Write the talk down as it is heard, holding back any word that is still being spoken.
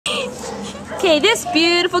Okay, this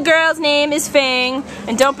beautiful girl's name is Fang,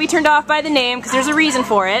 and don't be turned off by the name because there's a reason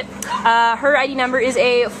for it. Her ID number is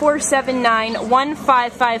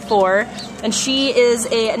A4791554, and she is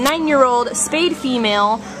a 9-year-old spayed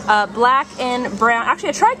female, black and brown, actually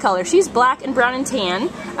a tricolor. She's black and brown and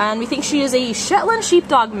tan, and we think she is a Shetland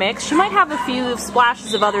Sheepdog mix. She might have a few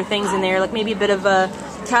splashes of other things in there, like maybe a bit of a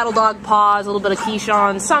cattle dog paws, a little bit of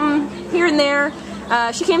Keyshawn, some here and there.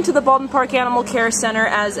 She came to the Baldwin Park Animal Care Center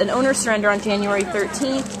as an owner surrender on January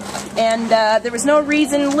 13th, and there was no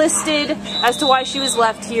reason listed as to why she was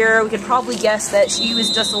left here. We could probably guess that she was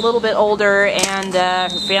just a little bit older and her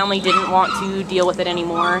family didn't want to deal with it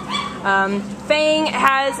anymore. Fang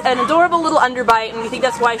has an adorable little underbite, and we think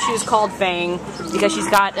that's why she was called Fang, because she's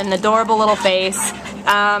got an adorable little face.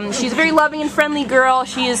 She's a very loving and friendly girl.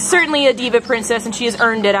 She is certainly a diva princess, and she has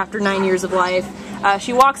earned it after 9 years of life.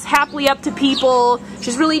 She walks happily up to people.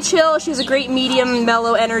 She's really chill. She has a great medium,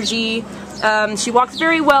 mellow energy. She walks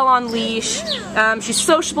very well on leash. She's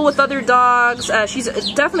sociable with other dogs. She's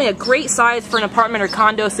definitely a great size for an apartment or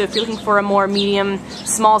condo, so if you're looking for a more medium,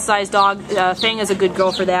 small-sized dog, Fang is a good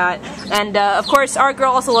girl for that. And of course, our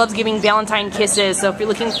girl also loves giving Valentine kisses, so if you're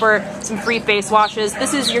looking for some free face washes,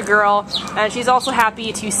 this is your girl. She's also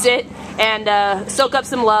happy to sit and soak up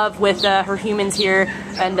some love with her humans here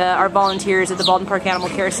and our volunteers at the Baldwin Park Animal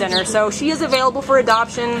Care Center. So she is available for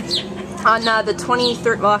adoption on the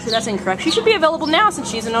 23rd, well actually that's incorrect. She should be available now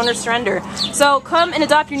since she's an owner surrender. So come and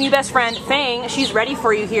adopt your new best friend, Fang. She's ready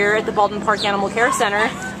for you here at the Baldwin Park Animal Care Center.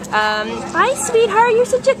 Hi sweetheart, you're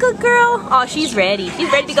such a good girl. Oh, she's ready.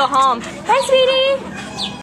 She's ready to go home. Hi sweetie.